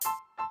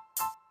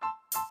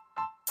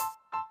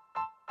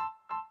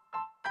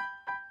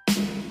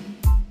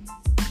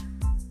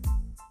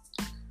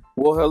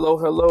Well,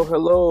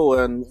 hello,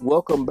 and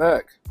welcome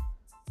back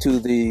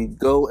to the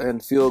Go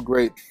and Feel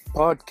Great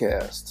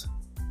podcast.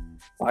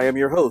 I am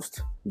your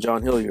host,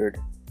 John Hilliard,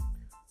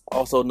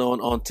 also known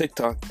on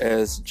TikTok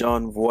as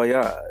John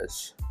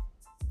Voyage.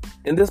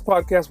 In this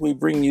podcast, we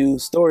bring you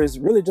stories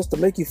really just to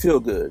make you feel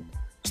good,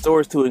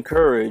 stories to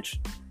encourage,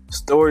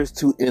 stories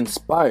to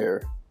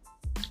inspire,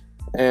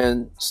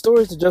 and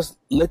stories to just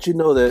let you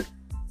know that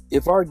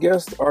if our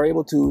guests are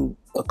able to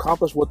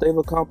accomplish what they've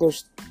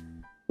accomplished,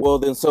 well,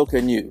 then so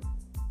can you.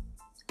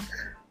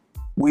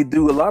 We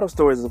do a lot of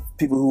stories of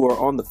people who are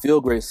on the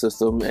Feel Great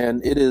system,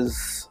 and it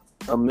is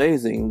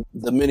amazing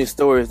the many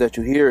stories that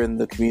you hear in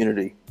the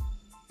community.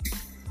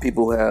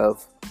 People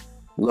have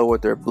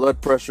lowered their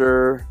blood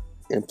pressure,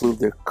 improved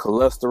their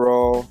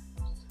cholesterol.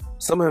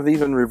 Some have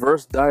even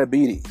reversed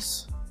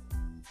diabetes.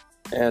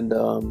 And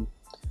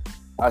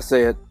I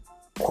say it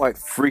quite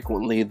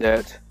frequently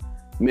that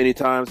many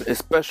times,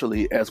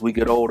 especially as we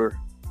get older,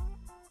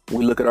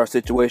 we look at our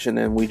situation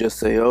and we just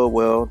say, oh,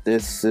 well,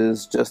 this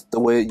is just the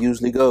way it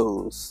usually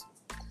goes.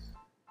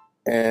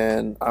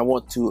 And I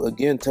want to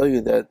again tell you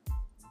that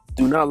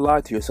do not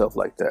lie to yourself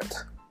like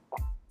that.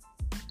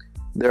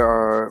 There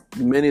are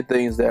many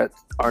things that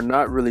are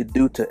not really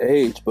due to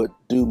age, but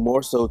due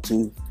more so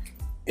to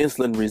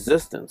insulin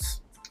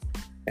resistance.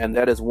 And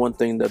that is one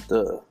thing that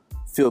the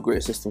Feel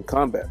Great system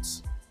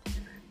combats.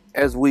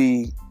 As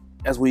we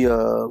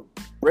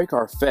break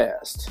our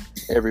fast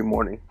every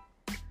morning,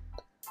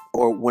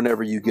 or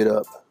whenever you get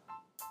up,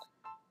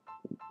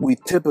 we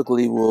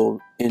typically will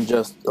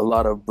ingest a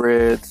lot of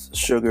breads,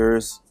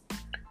 sugars,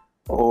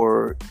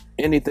 or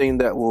anything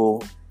that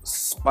will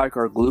spike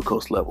our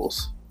glucose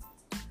levels.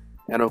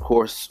 And of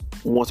course,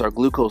 once our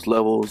glucose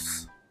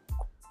levels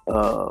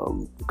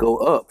go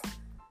up,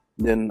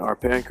 then our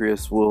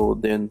pancreas will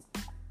then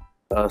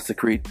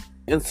secrete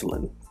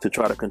insulin to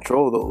try to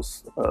control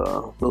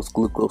those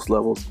glucose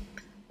levels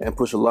and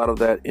push a lot of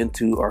that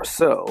into our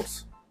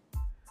cells.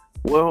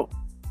 Well,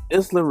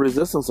 insulin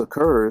resistance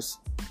occurs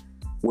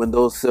when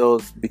those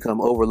cells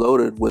become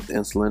overloaded with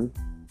insulin,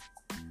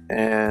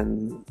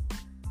 and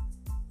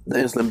the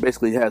insulin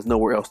basically has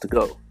nowhere else to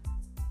go.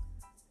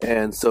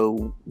 And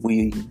so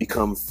we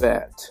become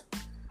fat.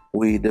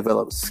 We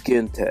develop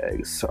skin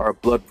tags. Our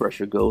blood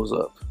pressure goes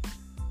up.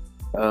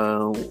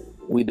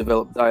 We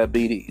develop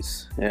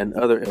diabetes and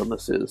other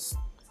illnesses,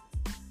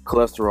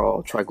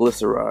 cholesterol,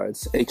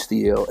 triglycerides,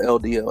 HDL,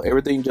 LDL,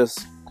 everything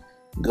just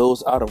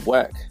goes out of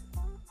whack.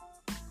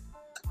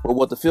 But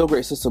what the Feel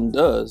Great system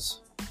does,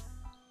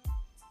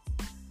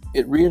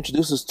 it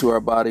reintroduces to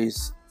our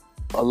bodies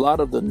a lot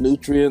of the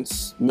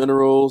nutrients,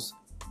 minerals,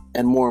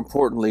 and more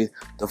importantly,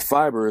 the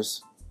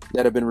fibers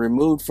that have been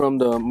removed from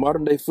the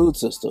modern day food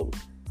system.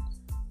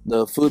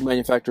 The food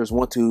manufacturers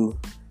want to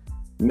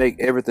make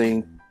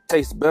everything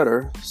taste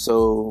better,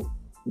 so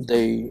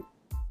they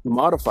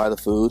modify the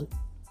food,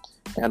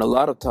 and a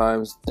lot of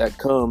times that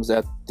comes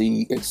at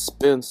the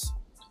expense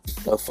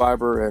of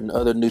fiber and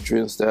other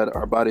nutrients that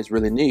our bodies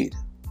really need.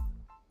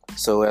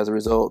 So as a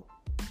result,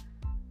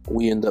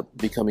 we end up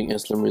becoming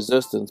insulin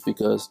resistant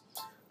because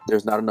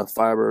there's not enough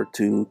fiber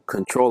to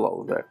control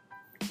all of that.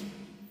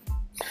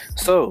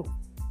 So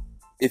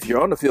if you're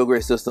on the Feel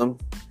Great system,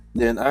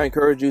 then I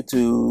encourage you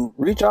to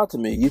reach out to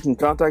me. You can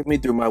contact me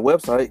through my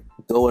website,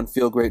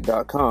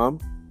 goandfeelgreat.com,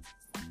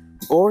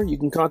 or you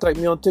can contact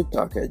me on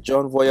TikTok at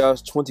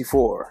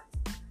johnvoyage24.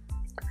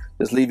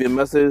 Just leave me a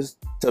message,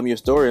 tell me your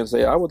story, and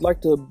say, I would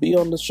like to be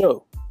on the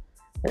show.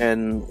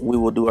 And we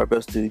will do our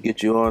best to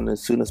get you on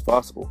as soon as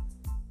possible.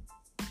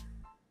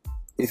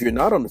 If you're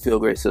not on the Feel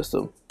Great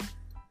system,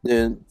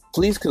 then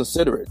please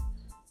consider it.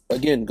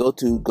 Again, go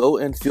to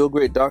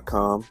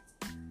goandfeelgreat.com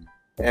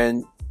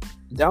and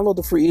download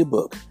the free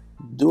ebook.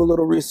 Do a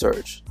little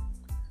research.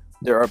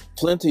 There are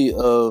plenty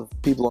of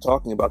people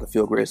talking about the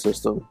Feel Great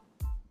system,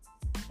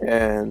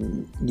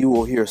 and you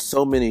will hear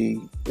so many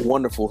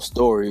wonderful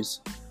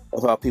stories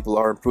of how people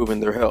are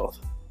improving their health.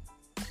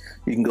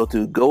 You can go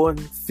to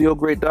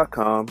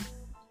goandfeelgreat.com,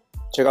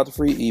 check out the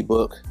free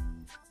ebook.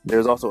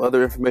 There's also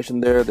other information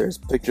there. There's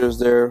pictures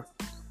there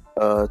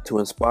to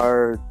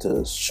inspire,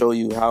 to show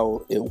you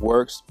how it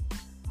works,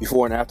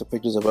 before and after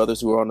pictures of others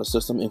who are on the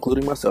system,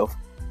 including myself.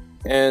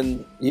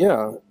 And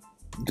yeah,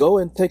 go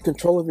and take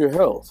control of your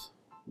health.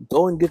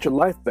 Go and get your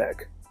life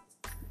back.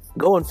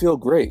 Go and feel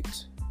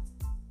great.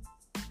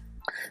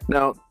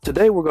 Now,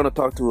 today we're going to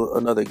talk to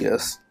another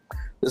guest.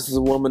 This is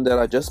a woman that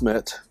I just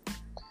met,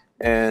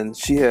 and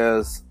she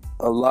has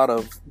a lot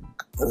of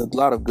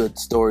good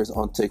stories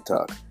on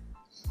TikTok.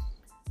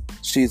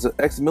 She's an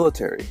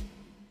ex-military,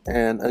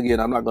 and again,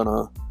 I'm not going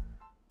to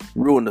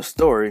ruin the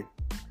story,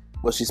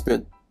 but she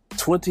spent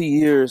 20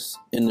 years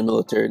in the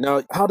military.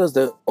 Now, how does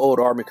the old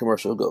Army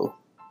commercial go?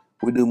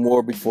 We do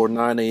more before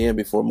 9 a.m.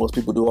 before most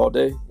people do all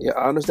day. Yeah,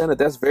 I understand that.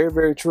 That's very,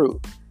 very true.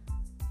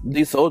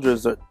 These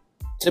soldiers are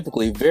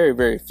typically very,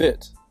 very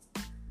fit.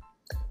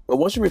 But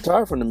once you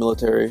retire from the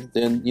military,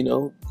 then,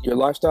 your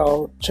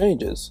lifestyle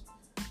changes.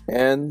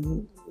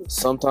 And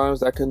sometimes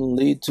that can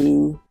lead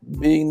to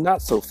being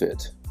not so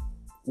fit,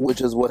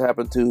 which is what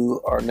happened to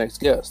our next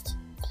guest.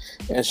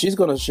 And she's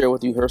going to share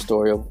with you her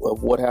story of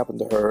what happened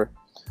to her,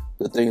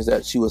 the things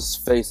that she was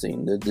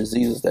facing, the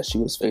diseases that she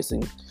was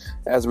facing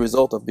as a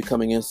result of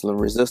becoming insulin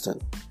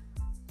resistant.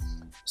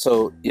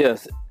 So,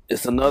 yes,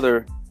 it's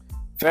another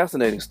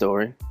fascinating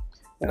story,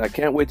 and I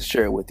can't wait to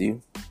share it with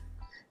you.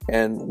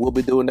 And we'll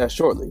be doing that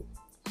shortly.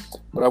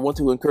 But I want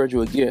to encourage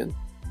you again,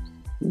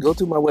 go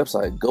to my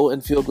website,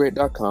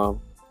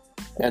 goandfeelgreat.com,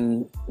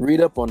 and read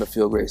up on the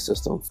Feel Great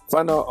system.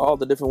 Find out all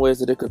the different ways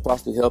that it could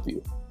possibly help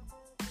you.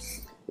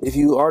 If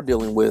you are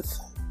dealing with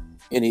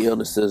any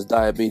illnesses,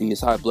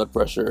 diabetes, high blood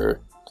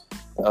pressure,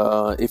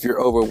 if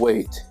you're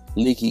overweight,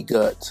 leaky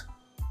gut,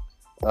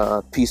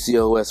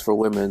 PCOS for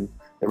women,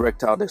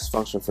 erectile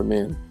dysfunction for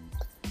men,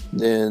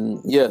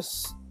 then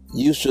yes,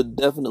 you should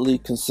definitely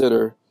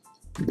consider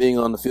being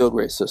on the Feel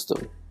Great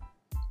system.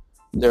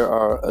 There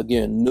are,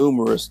 again,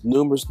 numerous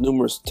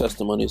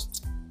testimonies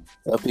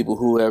of people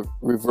who have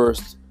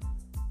reversed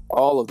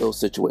all of those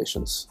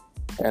situations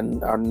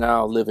and are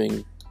now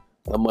living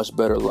a much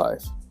better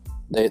life.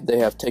 They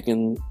have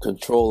taken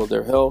control of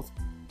their health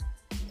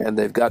and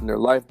they've gotten their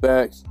life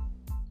back.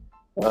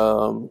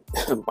 My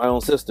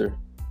own sister,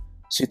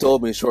 she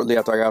told me shortly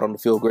after I got on the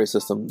Feel Great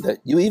system that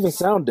you even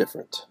sound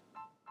different.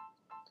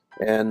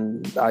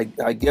 And I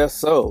guess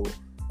so.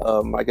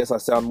 I guess I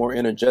sound more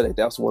energetic.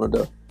 That's one of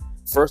the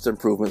first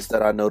improvements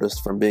that I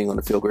noticed from being on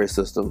the Feel Great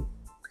system.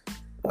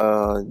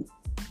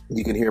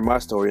 You can hear my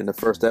story in the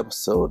first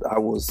episode. I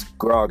was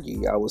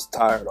groggy. I was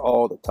tired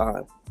all the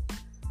time.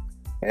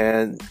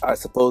 And I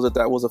suppose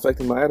that was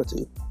affecting my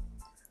attitude.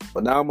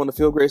 But now I'm on the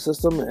Feel Great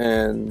system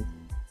and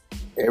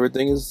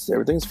everything's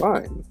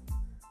fine.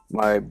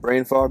 My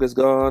brain fog is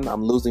gone.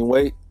 I'm losing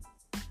weight.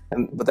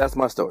 But that's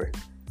my story.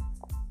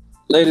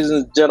 Ladies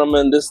and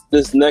gentlemen,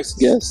 this next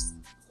guest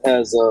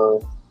has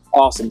an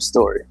awesome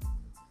story.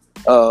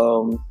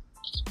 And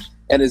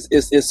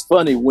it's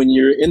funny when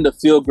you're in the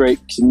Feel Great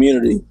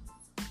community,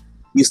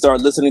 you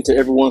start listening to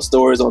everyone's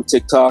stories on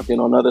TikTok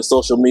and on other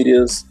social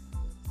medias,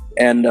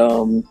 and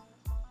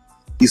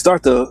you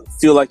start to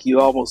feel like you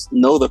almost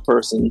know the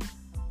person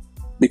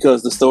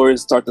because the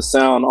stories start to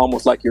sound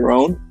almost like your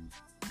own.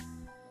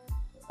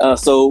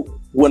 So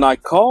when I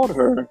called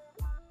her,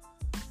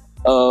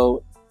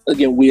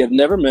 again, we have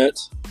never met,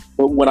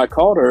 but when I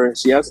called her,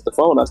 she answered the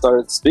phone. I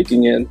started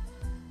speaking, and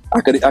I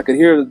could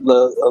hear a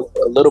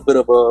little bit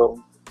of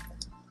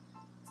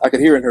I could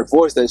hear in her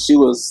voice that she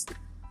was,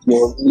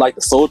 like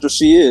the soldier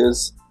she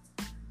is,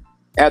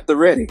 at the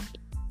ready,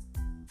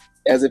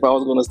 as if I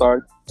was going to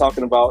start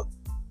talking about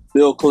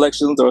bill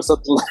collections or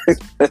something like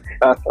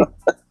that.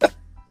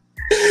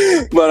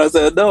 But I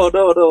said, no,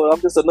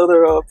 I'm just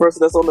another person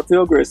that's on the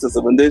Feel Great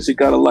system. And then she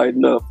kind of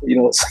lightened up,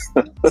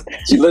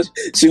 she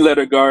let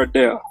her guard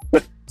down.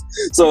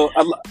 So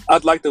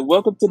I'd like to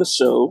welcome to the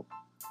show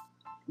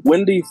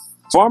Wendy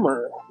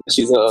Farmer.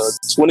 She's a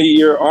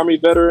 20-year Army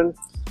veteran.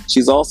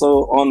 She's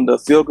also on the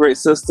Feel Great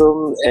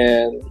system,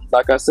 and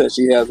like I said,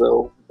 she has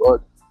a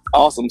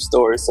awesome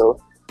story. So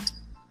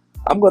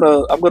I'm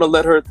gonna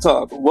let her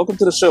talk. Welcome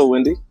to the show,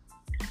 Wendy.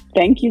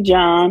 Thank you,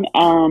 John.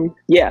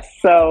 Yes,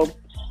 so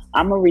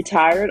I'm a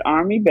retired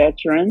Army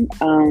veteran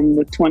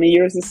with 20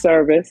 years of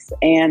service,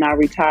 and I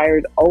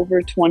retired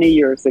over 20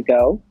 years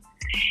ago.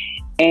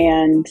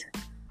 And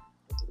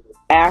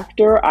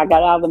after I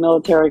got out of the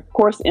military, of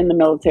course, in the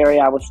military,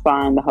 I was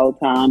fine the whole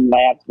time.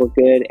 Labs were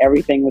good.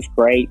 Everything was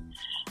great.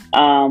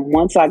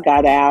 Once I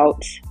got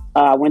out,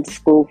 I went to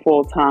school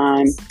full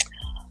time.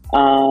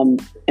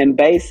 And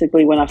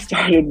basically when I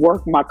started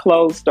work, my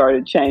clothes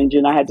started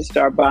changing. I had to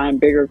start buying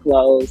bigger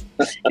clothes.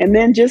 And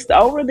then just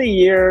over the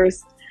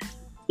years,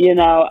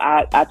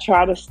 I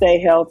try to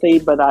stay healthy,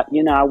 but I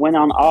went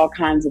on all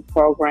kinds of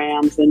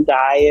programs and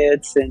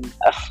diets and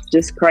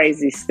just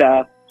crazy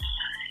stuff.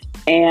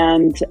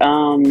 And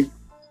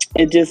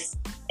it just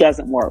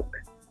doesn't work.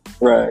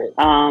 Right.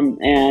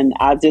 And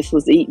I just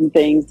was eating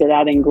things that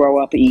I didn't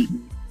grow up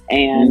eating.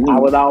 And I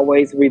would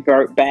always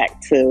revert back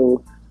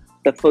to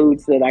the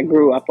foods that I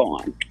grew up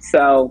on.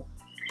 So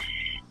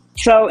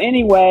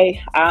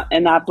anyway, I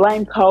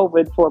blame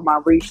COVID for my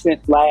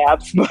recent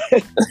labs, I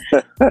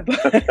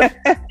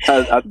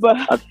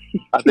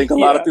think a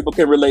lot of people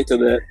can relate to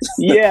that.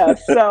 Yeah.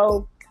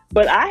 So,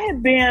 but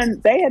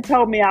they had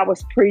told me I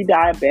was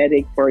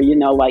pre-diabetic for,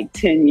 like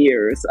 10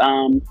 years.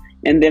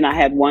 And then I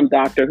had one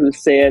doctor who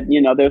said,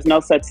 there's no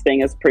such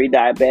thing as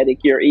pre-diabetic.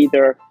 You're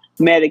either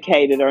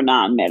medicated or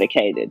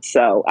non-medicated.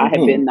 So I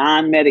had been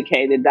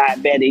non-medicated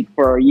diabetic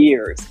for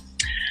years.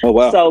 Oh,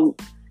 wow. So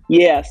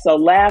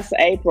last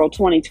April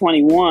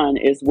 2021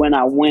 is when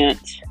I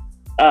went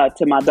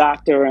to my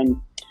doctor and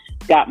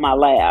got my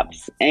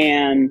labs.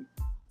 And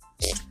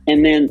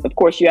then, of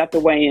course, you have to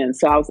weigh in.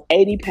 So I was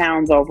 80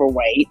 pounds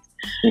overweight.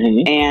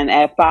 And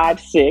at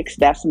 5'6",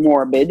 that's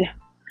morbid.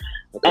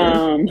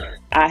 Okay.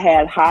 I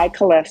had high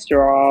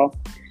cholesterol,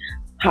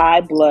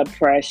 high blood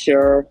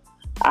pressure.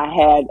 I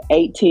had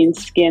 18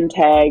 skin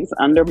tags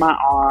under my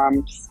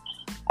arms.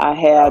 I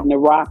had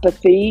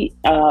neuropathy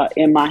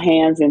in my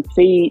hands and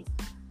feet.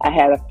 I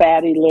had a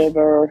fatty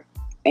liver,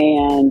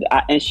 and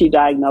she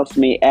diagnosed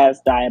me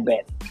as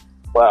diabetic.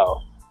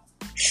 Wow.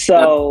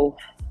 So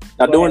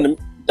now during the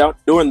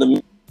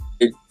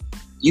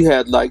you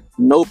had like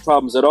no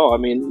problems at all. I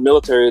mean,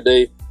 military,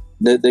 they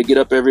get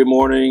up every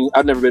morning.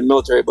 I've never been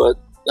military, but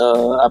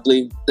I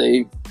believe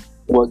they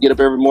get up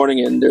every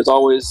morning, and there's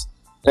always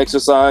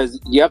exercise.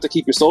 You have to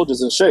keep your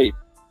soldiers in shape.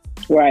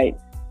 Right.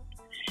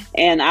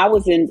 And I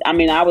was in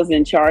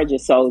charge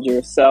of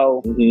soldiers.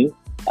 So,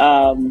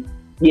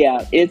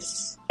 yeah,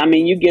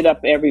 you get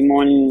up every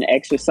morning and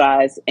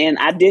exercise. And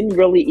I didn't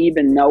really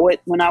even know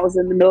it when I was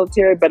in the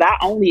military, but I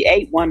only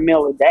ate one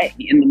meal a day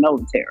in the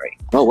military.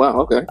 Oh,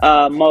 wow. Okay.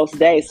 Most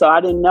days. So I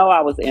didn't know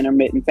I was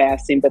intermittent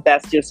fasting, but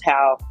that's just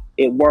how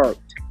it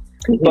worked.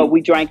 But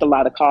we drank a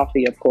lot of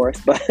coffee, of course.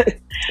 But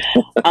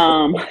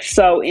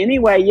so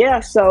anyway,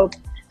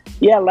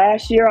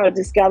 last year I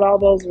just got all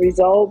those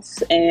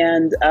results,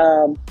 and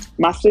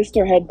my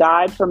sister had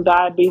died from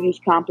diabetes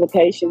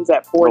complications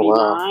at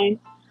 49.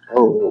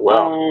 Oh,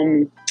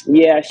 wow.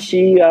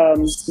 She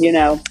was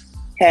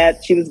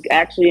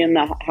actually in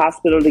the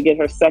hospital to get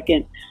her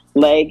second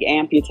leg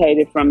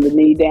amputated from the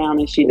knee down,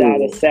 and she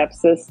died of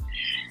sepsis.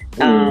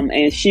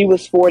 And she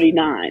was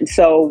 49.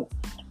 So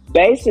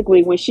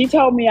basically, when she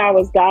told me I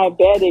was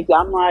diabetic,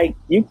 I'm like,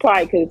 you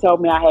probably could have told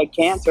me I had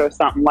cancer or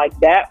something. Like,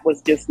 that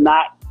was just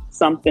not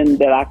something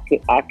that I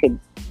could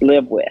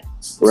live with.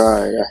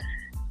 Right.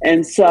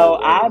 And so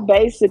I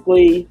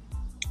basically,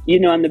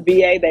 in the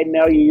VA, they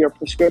mail you your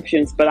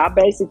prescriptions, but I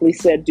basically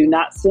said, do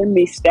not send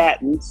me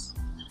statins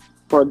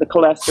for the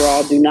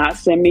cholesterol. Do not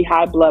send me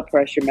high blood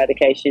pressure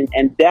medication,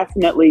 and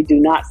definitely do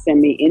not send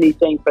me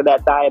anything for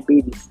that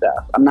diabetes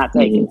stuff. I'm not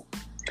taking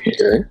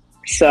it. Okay.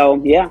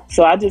 So,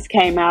 so I just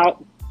came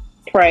out,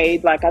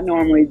 prayed like I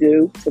normally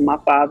do to my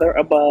Father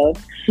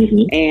above,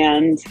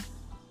 and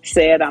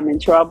said, I'm in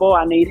trouble.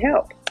 I need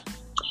help.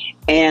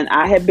 And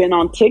I had been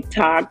on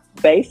TikTok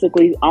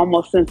basically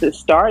almost since it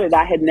started.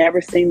 I had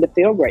never seen the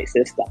Feel Great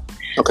system.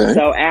 Okay.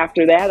 So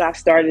after that, I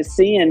started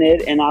seeing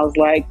it, and I was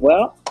like,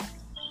 well,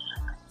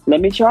 let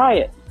me try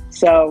it.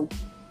 So,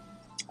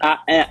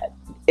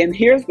 and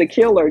here's the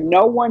killer.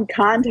 No one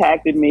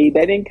contacted me.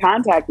 They didn't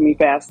contact me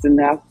fast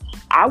enough.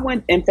 I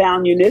went and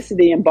found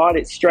Unicity and bought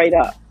it straight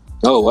up.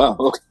 Oh, wow.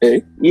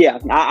 Okay. Yeah.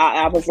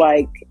 I was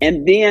like,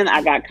 and then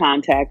I got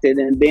contacted,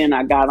 and then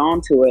I got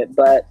onto it.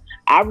 But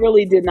I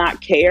really did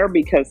not care,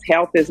 because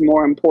health is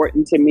more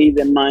important to me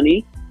than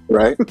money.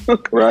 Right.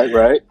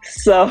 Right.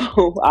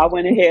 So I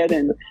went ahead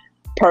and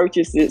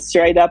purchased it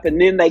straight up,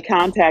 and then they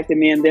contacted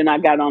me, and then I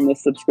got on the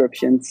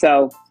subscription.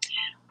 So,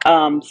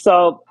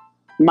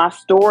 my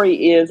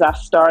story is I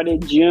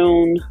started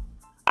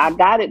I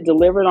got it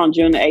delivered on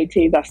June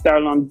 18th. I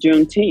started on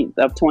Juneteenth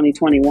of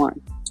 2021.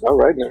 All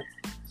right, now.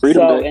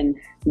 Freedom Day. And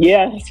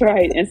yeah, that's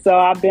right. And so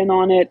I've been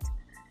on it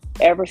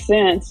ever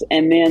since.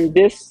 And then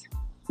this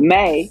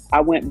May,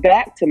 I went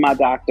back to my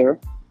doctor.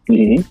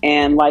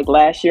 And like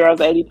last year, I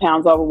was 80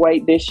 pounds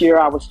overweight. This year,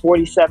 I was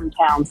 47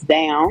 pounds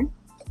down.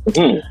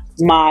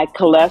 My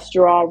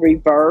cholesterol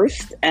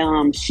reversed.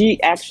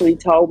 She actually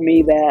told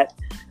me that,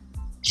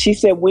 she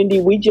said,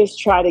 Wendy, we just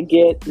try to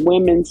get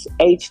women's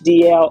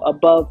HDL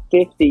above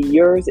 50.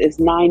 Yours is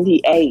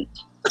 98.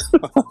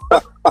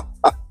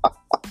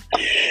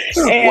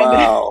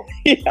 Wow.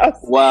 Yes.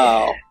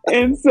 Wow.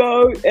 And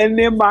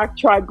then my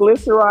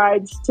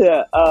triglycerides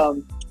to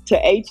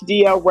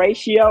HDL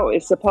ratio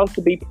is supposed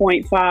to be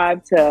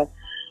 0.5 to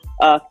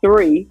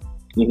 3.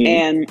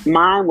 And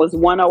mine was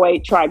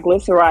 108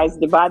 triglycerides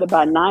divided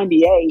by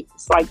 98.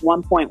 It's like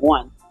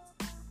 1.1.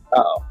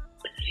 Oh.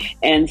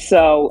 And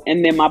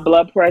then my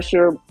blood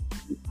pressure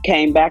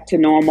came back to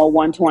normal,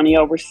 120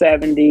 over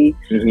 70.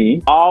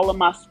 All of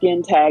my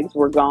skin tags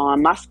were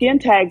gone. My skin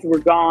tags were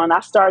gone. I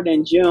started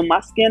in June.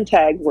 My skin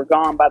tags were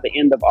gone by the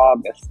end of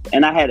August.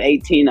 And I had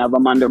 18 of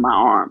them under my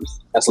arms.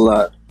 That's a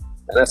lot.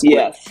 That's quick.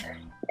 Yes.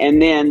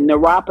 And then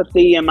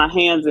neuropathy in my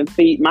hands and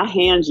feet. My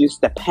hands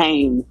used to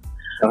pain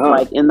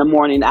like in the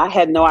morning. I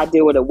had no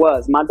idea what it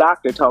was. My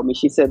doctor told me.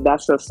 She said,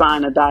 that's a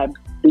sign of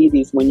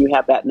diabetes when you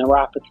have that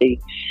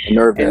neuropathy.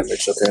 Nerve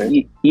damage,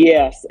 okay.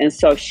 Yes. And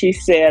so she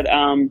said,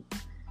 it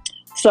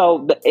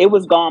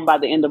was gone by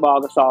the end of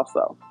August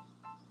also.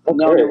 Okay.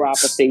 No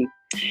neuropathy.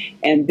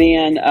 And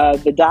then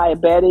the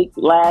diabetic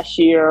last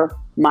year,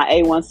 my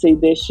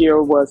A1C this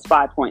year was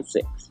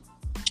 5.6.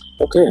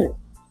 Okay.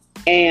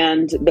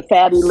 And the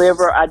fatty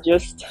liver, I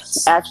just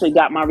actually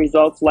got my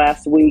results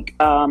last week.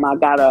 I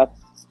got a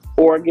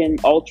organ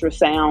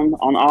ultrasound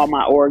on all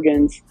my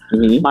organs,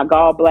 my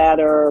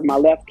gallbladder, my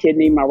left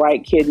kidney, my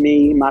right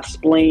kidney, my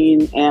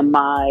spleen, and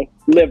my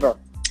liver.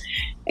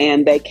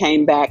 And they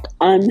came back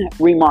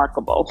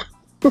unremarkable.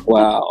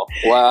 Wow.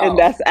 And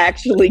that's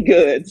actually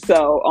good.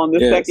 So on the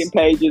second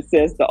page, it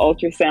says the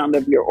ultrasound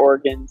of your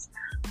organs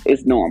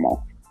is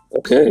normal.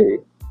 Okay.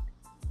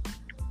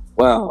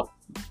 Wow.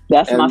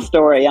 That's my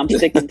story. I'm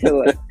sticking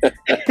to it.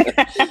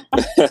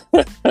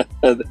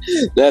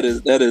 That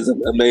is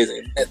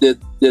amazing. Did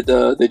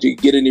you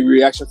get any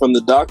reaction from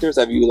the doctors?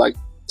 Have you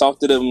talked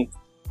to them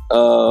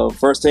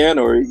firsthand,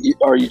 or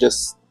are you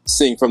just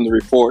seeing from the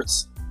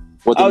reports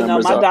what the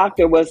numbers are? My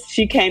doctor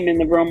she came in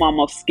the room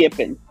almost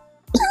skipping.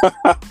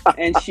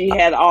 And she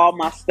had all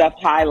my stuff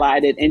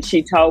highlighted, and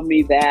she told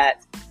me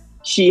that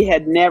she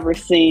had never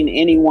seen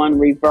anyone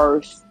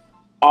reverse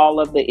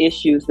all of the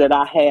issues that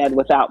I had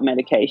without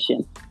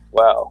medication.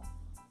 Wow.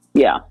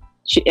 Yeah.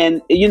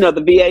 And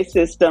the VA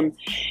system,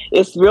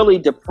 it's really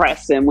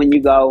depressing when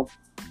you go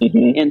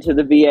into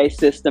the VA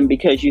system,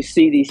 because you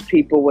see these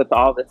people with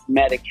all this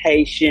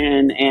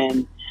medication,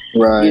 and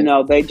right.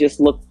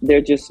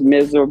 They're just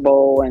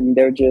miserable, and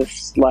they're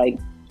just like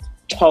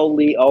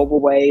totally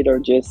overweight or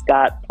just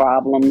got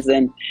problems.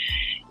 And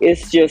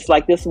it's just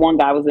like, this one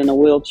guy was in a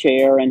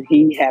wheelchair, and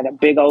he had a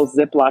big old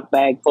Ziploc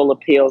bag full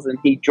of pills, and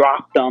he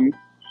dropped them.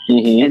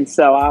 And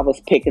so I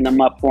was picking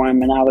them up for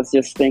him, and I was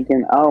just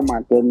thinking, oh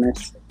my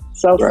goodness,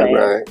 so sad.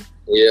 Right.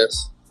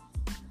 Yes.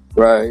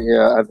 Right.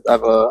 Yeah.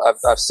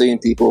 I've seen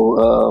people,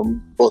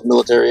 both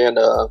military and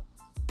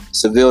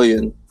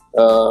civilian,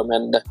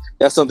 and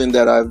that's something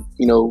that I've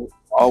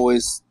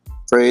always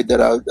prayed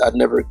that I'd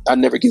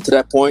never get to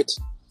that point,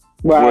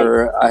 right,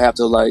 where I have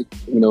to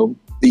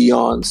be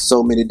on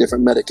so many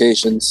different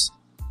medications.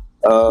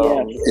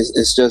 Yes.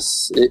 It's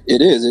just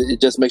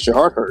it just makes your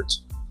heart hurt.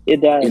 It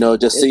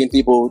does. Seeing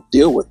people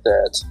deal with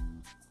that.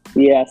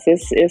 Yes,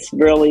 it's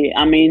really,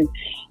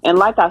 and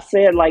like I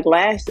said,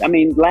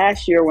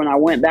 last year when I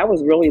went, that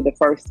was really the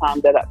first time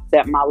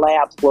that my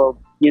labs were,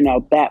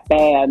 that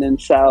bad.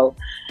 And so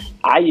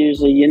I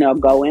usually,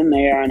 go in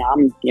there and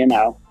I'm,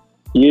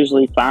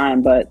 usually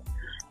fine, but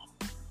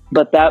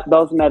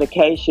those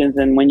medications,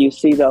 and when you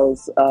see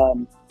those,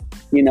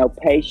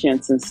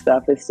 patients and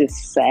stuff, it's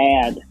just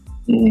sad.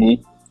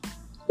 Mm-hmm.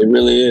 It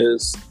really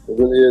is. It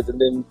really is.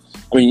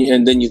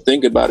 And then you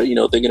think about it,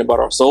 thinking about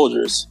our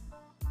soldiers.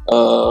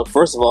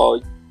 First of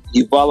all,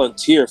 you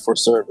volunteer for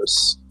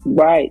service,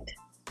 right?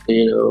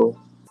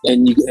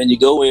 And you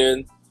go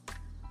in,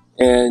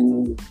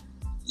 and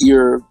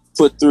you're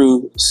put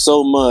through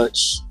so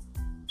much.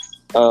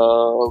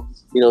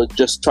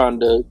 Just trying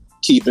to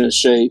keep in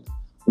shape.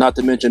 Not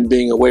to mention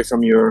being away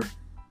from your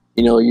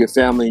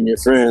family and your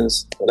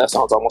friends. Well, that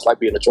sounds almost like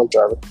being a truck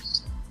driver.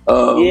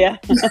 Yeah.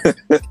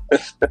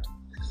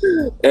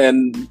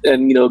 and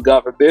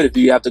God forbid if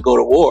you have to go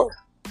to war,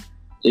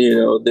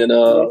 then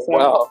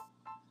wow.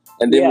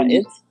 And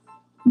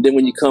then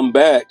when you come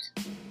back,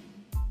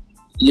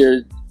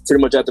 you're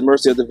pretty much at the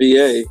mercy of the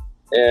VA.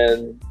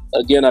 And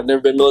again, I've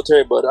never been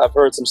military, but I've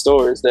heard some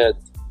stories that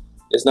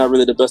it's not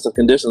really the best of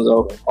conditions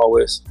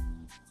always.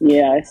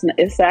 Yeah,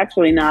 it's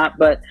actually not,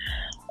 but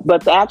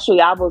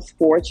actually I was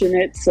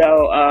fortunate.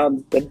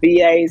 So the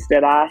VAs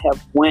that I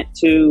have went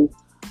to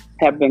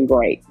have been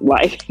great.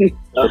 Like,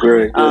 oh,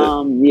 great.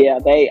 Yeah,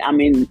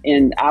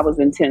 and I was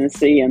in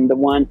Tennessee, and the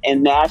one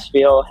in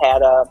Nashville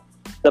had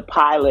the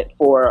pilot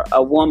for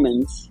a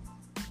woman's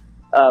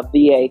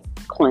VA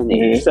clinic.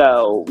 Mm-hmm.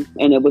 So,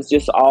 and it was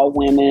just all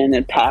women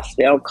and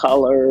pastel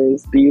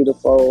colors,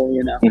 beautiful,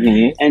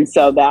 Mm-hmm. And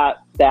so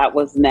that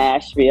was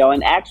Nashville,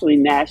 and actually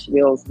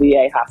Nashville's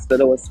VA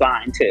hospital was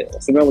fine too.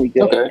 It's really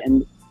good. Okay.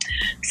 And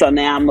so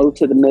now I moved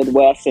to the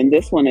Midwest, and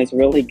this one is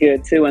really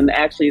good too. And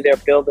actually they're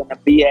building a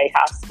VA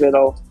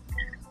hospital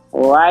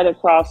right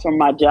across from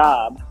my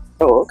job.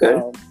 Oh, okay.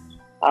 So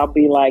I'll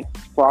be like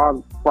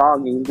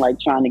froggy, like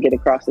trying to get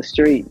across the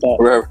street. But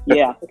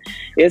yeah,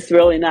 it's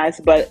really nice.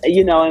 But,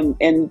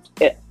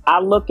 I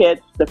look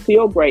at the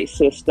field grade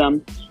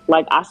system,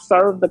 like I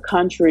served the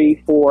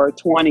country for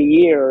 20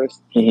 years,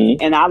 mm-hmm.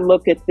 and I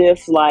look at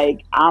this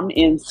like I'm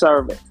in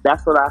service.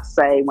 That's what I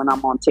say when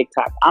I'm on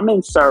TikTok. I'm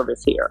in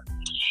service here.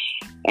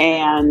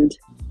 And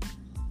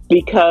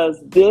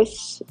because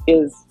this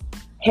is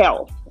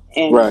health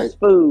and it's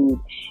food,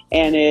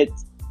 and it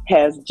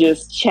has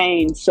just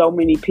changed so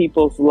many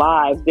people's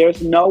lives.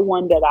 There's no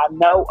one that I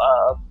know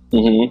of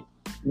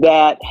mm-hmm.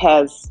 that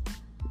has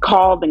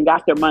called and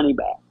got their money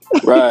back.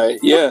 Right.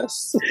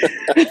 Yes.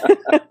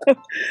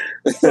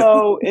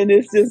 So, and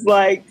it's just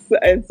like,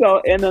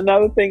 and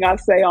another thing I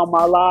say on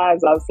my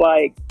lives, I was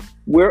like,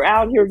 we're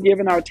out here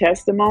giving our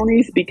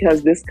testimonies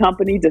because this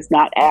company does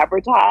not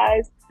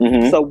advertise.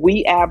 Mm-hmm. So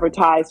we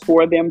advertise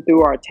for them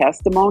through our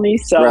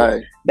testimonies.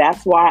 So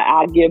that's why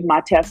I give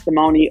my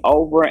testimony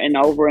over and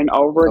over and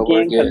over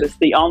again, because it's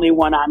the only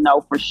one I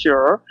know for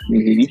sure.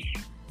 Mm-hmm.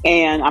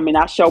 And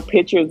I show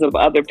pictures of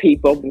other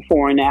people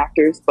before and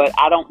afters, but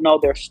I don't know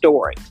their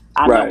story.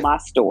 I know my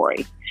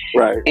story.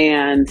 Right.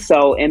 And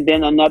so, and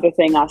then another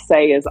thing I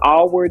say is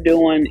all we're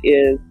doing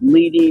is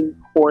leading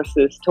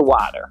horses to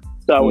water.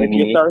 So mm-hmm.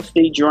 if you're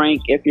thirsty,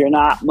 drink. If you're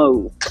not,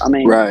 move.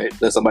 Right.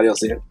 Let somebody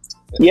else in.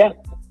 Yeah.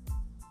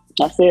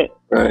 That's it.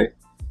 Right.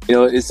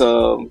 It's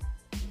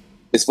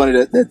funny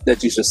that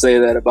you should say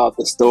that about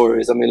the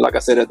stories. Like I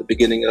said at the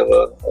beginning of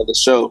the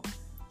show,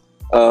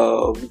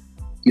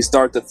 you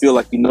start to feel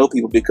like you know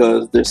people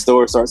because their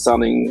stories start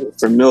sounding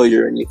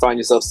familiar, and you find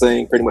yourself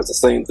saying pretty much the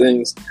same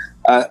things.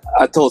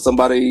 I told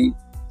somebody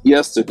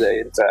yesterday,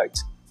 in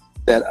fact,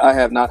 that I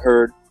have not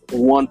heard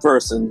one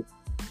person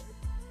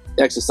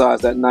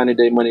exercise that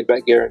 90-day money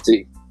back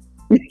guarantee.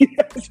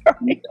 That's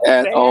right.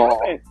 At all.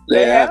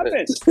 They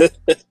haven't.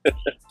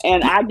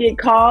 And I get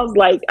calls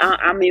like,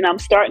 I'm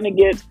starting to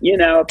get,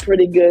 a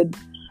pretty good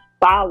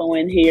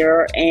following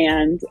here,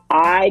 and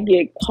I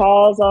get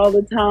calls all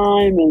the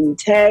time and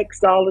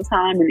texts all the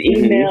time and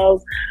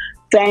emails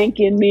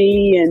thanking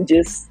me, and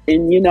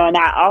and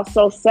I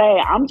also say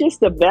I'm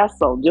just a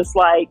vessel, just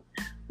like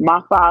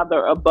my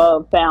Father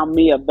above found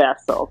me a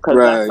vessel, because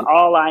that's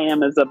all I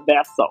am, is a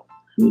vessel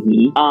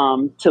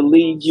to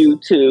lead you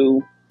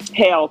to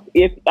health.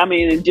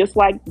 Just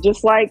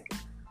like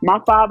my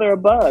Father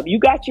above, you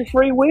got your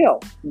free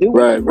will. Do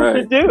what you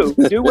want to do.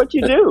 Do what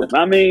you do.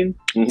 I mean,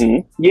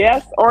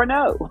 yes or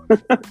no.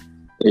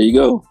 There you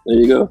go.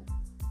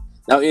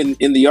 Now,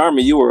 in the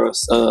Army, you were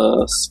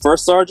a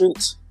first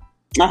sergeant?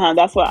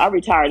 That's what I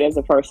retired as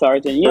a first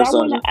sergeant.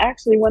 Sergeant. I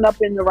actually went up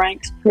in the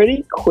ranks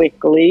pretty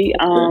quickly.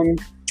 Okay.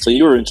 So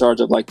you were in charge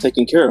of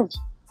taking care of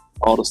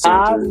all the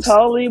soldiers? I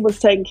totally was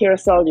taking care of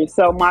soldiers.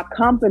 So my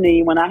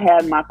company, when I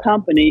had my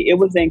company, it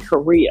was in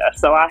Korea.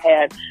 So I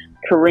had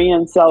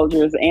Korean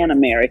soldiers and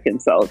American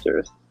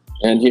soldiers.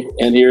 And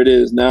here it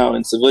is now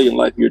in civilian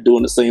life. You're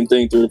doing the same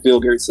thing through the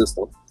field grade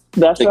system.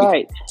 That's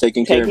right.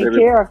 Taking care of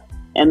everyone.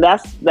 And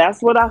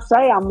that's what I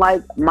say. I'm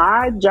like,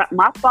 my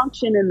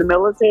function in the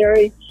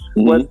military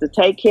was to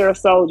take care of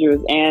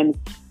soldiers, and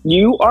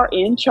you are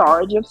in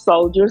charge of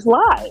soldiers'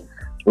 lives.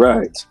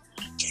 Right.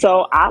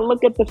 So I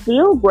look at the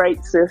field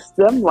grade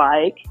system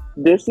like,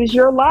 this is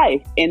your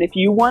life. And if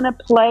you want to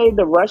play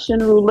the Russian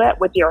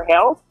roulette with your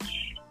health,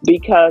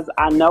 because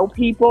I know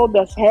people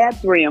that's had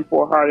 3 and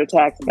 4 heart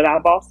attacks, but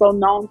I've also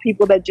known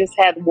people that just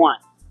had 1.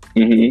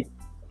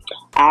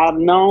 I've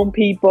known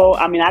people,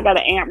 I got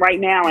an aunt right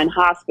now in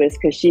hospice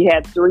because she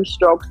had 3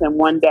 strokes in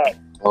one day.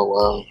 Oh,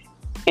 wow.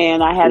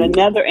 And I had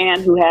another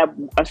aunt who had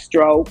a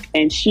stroke,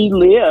 and she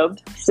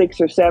lived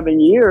 6 or 7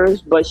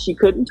 years, but she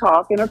couldn't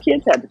talk, and her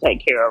kids had to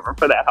take care of her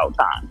for that whole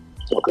time.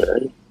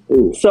 Okay.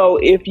 Ooh. So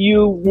if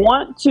you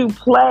want to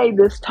play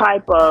this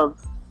type of,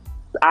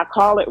 I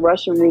call it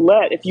Russian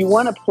roulette, if you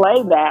want to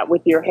play that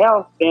with your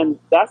health, then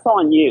that's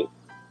on you.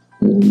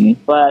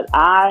 But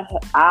I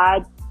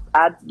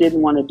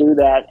didn't want to do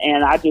that,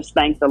 and I just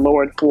thank the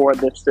Lord for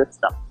this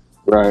system.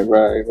 Right.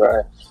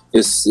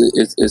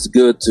 It's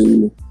good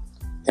to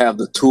have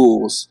the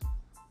tools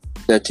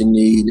that you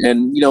need,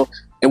 and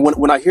and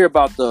when I hear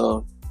about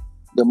the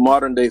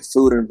modern day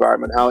food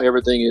environment, how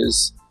everything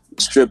is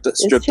stripped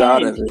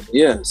out of it.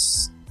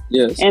 Yes.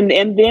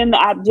 And then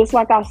I, just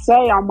like I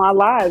say on my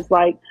lives,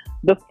 like,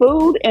 the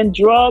Food and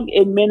Drug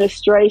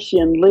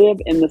Administration live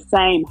in the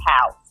same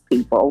house,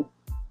 people.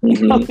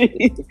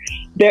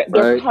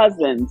 They're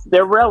cousins,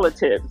 they're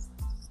relatives.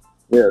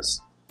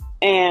 Yes.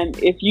 And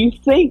if you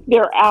think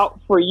they're out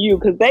for you,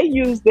 because they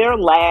use their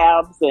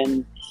labs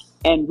and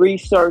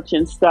research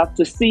and stuff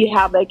to see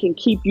how they can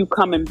keep you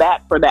coming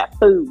back for that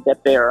food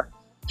that they're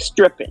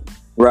stripping.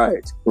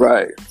 Right.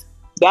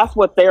 That's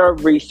what their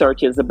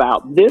research is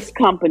about. This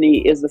company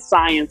is a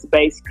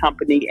science-based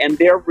company, and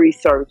their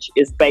research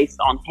is based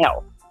on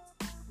health.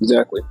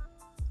 Exactly.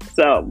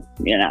 So,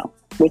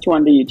 which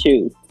one do you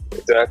choose?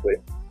 Exactly.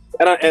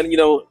 And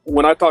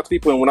when I talk to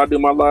people and when I do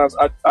my lives,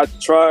 I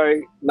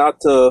try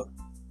not to,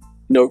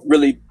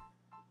 really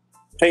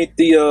paint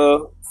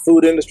the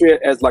food industry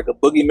as like a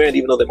boogeyman,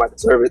 even though they might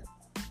deserve it.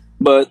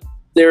 But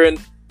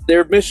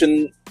their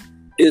mission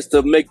is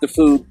to make the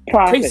food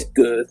taste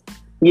good.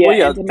 Yeah,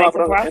 well, and to make a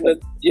profit.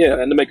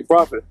 And to make a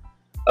profit.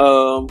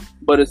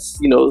 But it's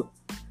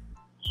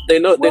they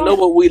know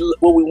what we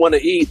want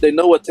to eat. They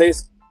know what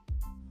tastes,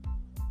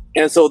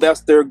 and so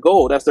that's their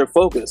goal. That's their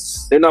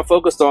focus. They're not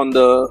focused on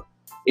the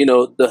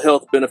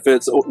health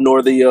benefits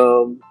nor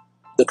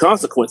the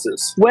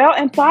consequences. Well,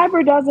 and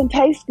fiber doesn't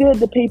taste good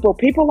to people.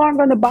 People aren't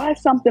going to buy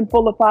something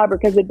full of fiber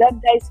because it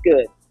doesn't taste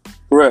good.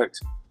 Correct.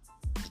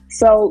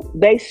 So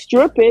they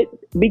strip it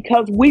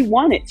because we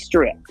want it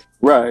stripped.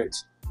 Right.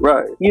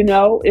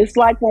 It's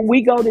like when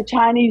we go to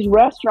Chinese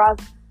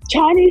restaurants,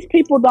 Chinese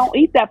people don't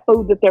eat that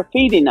food that they're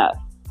feeding us,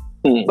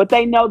 but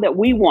they know that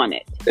we want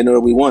it. They know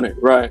that we want it,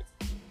 right.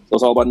 So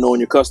it's all about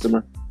knowing your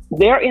customer.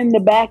 They're in the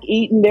back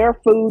eating their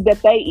food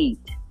that they eat.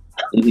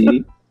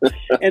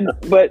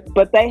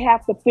 But they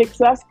have to fix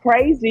us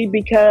crazy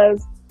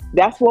because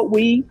that's what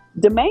we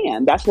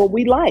demand. That's what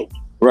we like.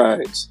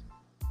 Right.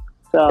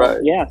 So,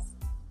 yes.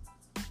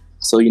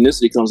 So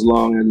Unicity comes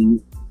along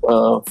and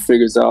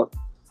figures out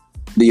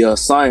the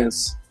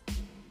science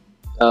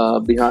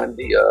behind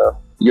the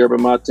yerba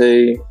mate,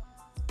 the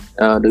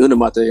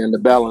unamate, and the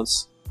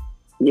balance,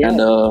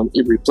 and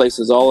it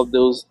replaces all of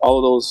those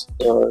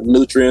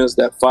nutrients,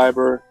 that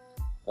fiber,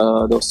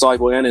 those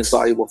soluble and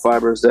insoluble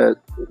fibers that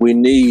we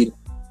need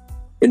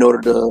in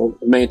order to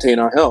maintain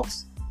our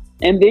health.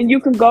 And then you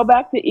can go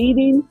back to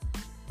eating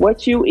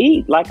what you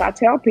eat. Like I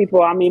tell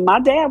people, my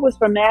dad was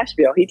from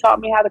Nashville. He taught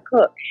me how to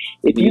cook.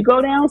 If you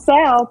go down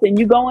south and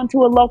you go into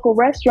a local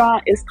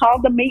restaurant, it's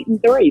called the meat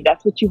and three.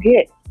 That's what you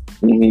get.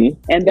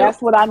 And that's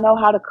what I know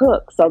how to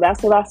cook. So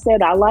that's what I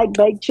said. I like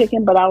baked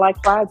chicken, but I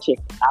like fried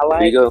chicken. I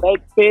like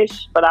baked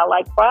fish, but I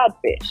like fried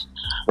fish.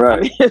 Right.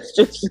 I mean, it's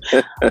just,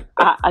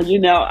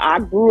 I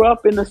grew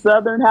up in a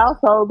Southern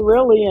household,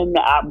 really, and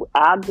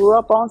I grew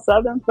up on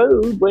Southern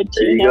food, which,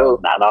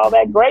 not all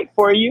that great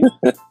for you.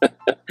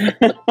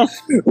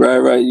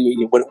 Right.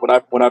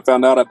 When I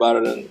found out about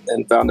it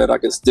and found that I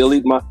could still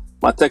eat my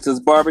Texas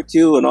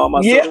barbecue and all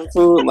my Southern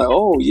food, I'm like,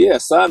 oh, yeah,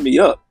 sign me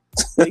up.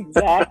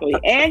 Exactly.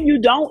 And you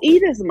don't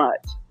eat as much.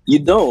 You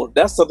don't.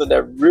 That's something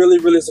that really,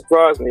 really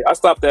surprised me. I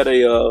stopped at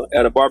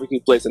a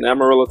barbecue place in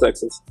Amarillo,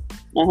 Texas.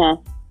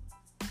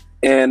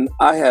 And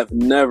I have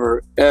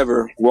never,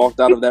 ever walked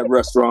out of that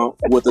restaurant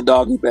with a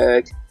doggy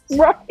bag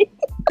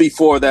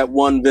before that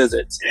one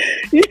visit.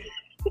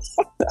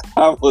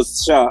 I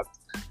was shocked.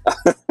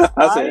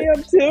 I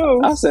am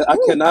too. I said, I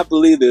cannot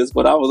believe this,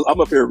 but I'm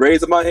up here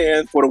raising my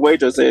hand for the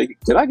waitress saying,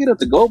 can I get a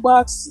to-go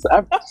box?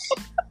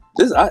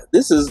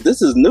 This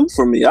is new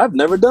for me. I've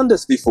never done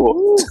this before.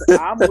 Ooh,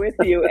 I'm with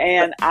you.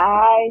 And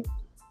I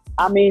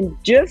mean,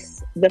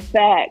 just the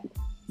fact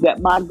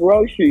that my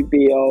grocery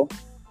bill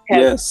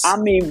has,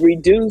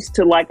 reduced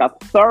to like a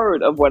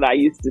third of what I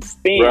used to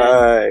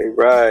spend.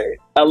 Right.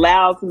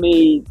 Allows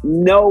me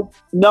no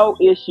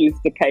issues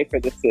to pay for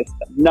the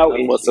system.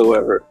 None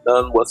whatsoever.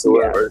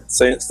 Yeah.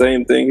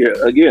 Same thing here.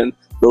 Again,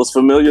 those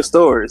familiar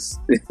stories.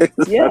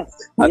 Yes.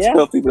 I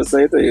tell people the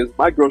same thing.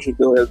 My grocery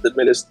bill has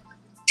diminished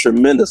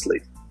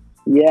tremendously.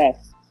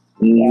 Yes.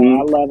 Yeah,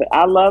 I love it.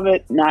 I love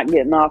it. Not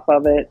getting off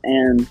of it,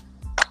 and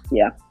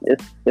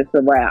it's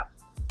a wrap.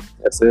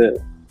 That's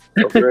it.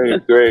 Oh,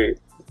 great.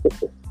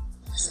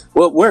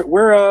 Well,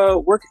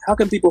 where how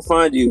can people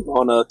find you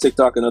on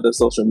TikTok and other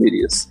social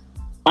medias?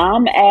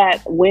 I'm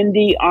at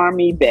Wendy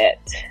Army Bet.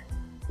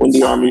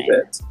 Wendy Army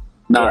Bet.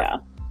 Yeah.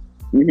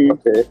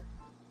 Okay.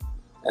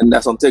 And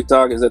that's on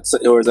TikTok. Is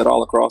that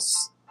all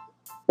across?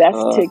 That's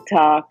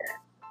TikTok.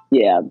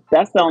 Yeah,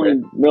 that's the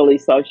only really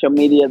social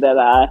media that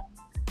I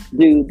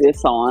do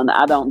this on.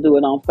 I don't do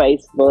it on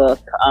Facebook,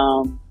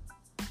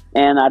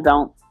 and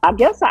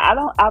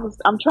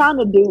I'm trying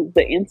to do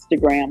the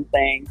Instagram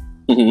thing.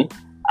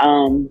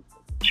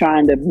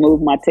 Trying to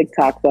move my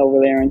TikToks over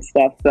there and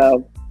stuff.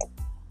 So,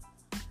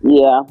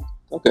 yeah.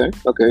 Okay.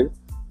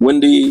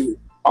 Wendy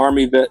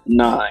Army Vet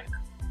 9.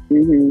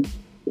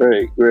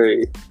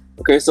 Great.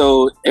 Okay,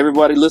 so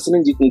everybody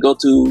listening, you can go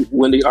to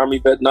Wendy Army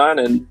Vet 9,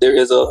 and there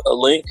is a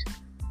link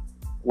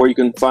where you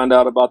can find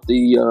out about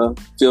the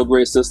Feel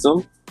Great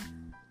system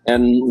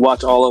and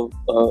watch all of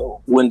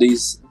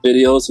Wendy's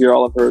videos, hear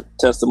all of her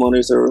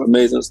testimonies, her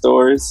amazing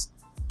stories.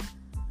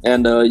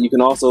 And you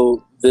can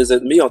also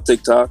visit me on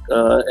TikTok,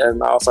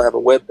 and I also have a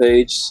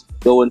webpage,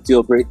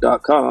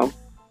 goandfeelgreat.com.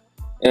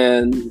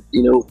 And,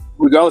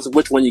 regardless of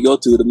which one you go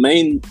to, the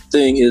main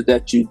thing is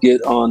that you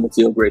get on the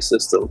Feel Great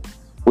system.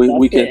 And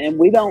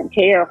we don't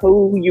care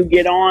who you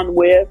get on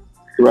with.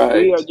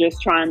 Right. We are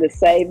just trying to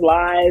save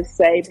lives,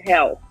 save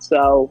health.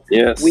 So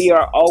we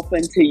are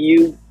open to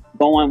you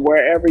going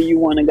wherever you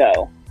want to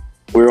go.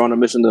 We're on a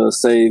mission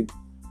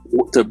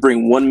to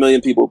bring 1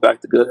 million people back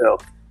to good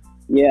health.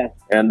 Yeah.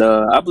 And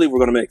I believe we're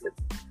going to make it.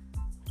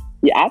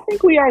 Yeah, I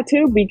think we are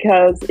too,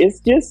 because it's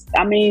just,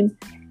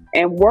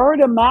 and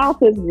word of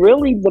mouth is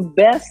really the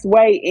best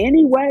way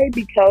anyway,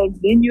 because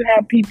then you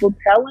have people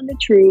telling the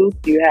truth.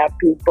 You have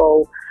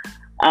people,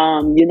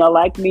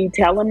 like me,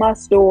 telling my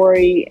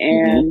story,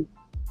 and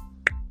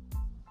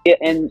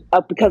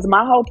because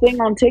my whole thing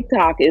on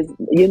TikTok is,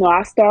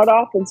 I start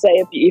off and say,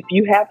 if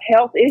you have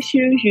health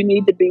issues, you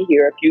need to be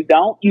here. If you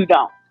don't, you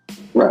don't.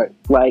 Right.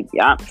 Like,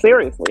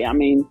 seriously,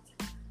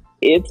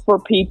 it's for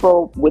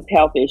people with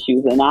health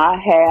issues. And I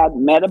had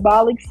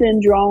metabolic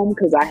syndrome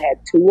because I had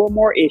 2 or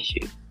more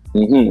issues.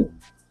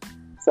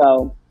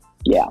 So,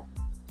 yeah.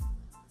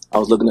 I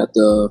was looking at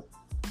the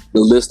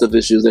list of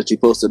issues that you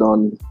posted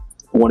on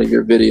one of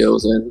your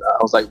videos, and I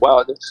was like,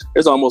 wow,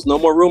 there's almost no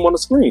more room on the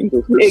screen.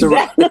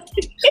 Exactly.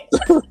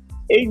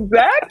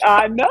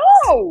 I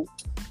know.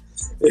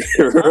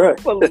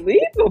 Right.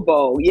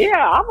 Unbelievable. Yeah,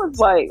 I was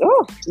like,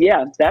 oh,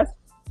 yeah, that's,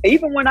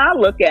 even when I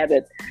look at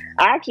it,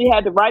 I actually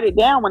had to write it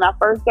down when I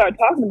first started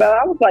talking about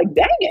it. I was like,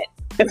 dang it.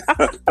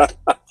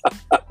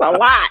 That's a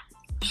lot.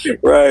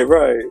 Right.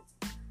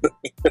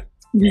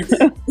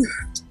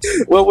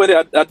 Well, Wendy,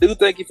 I do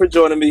thank you for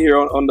joining me here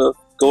on the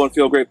Go and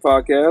Feel Great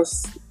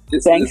podcast.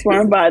 Thanks for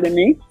inviting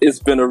me. It's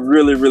been a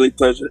really, really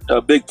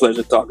big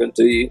pleasure talking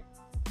to you.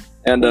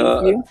 And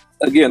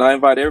again, I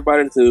invite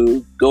everybody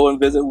to go and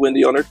visit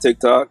Wendy on her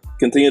TikTok.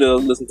 Continue to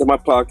listen to my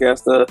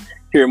podcast to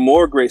hear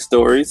more great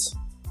stories.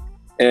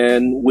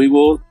 And we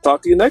will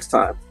talk to you next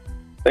time.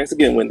 Thanks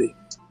again, Wendy.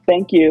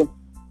 Thank you.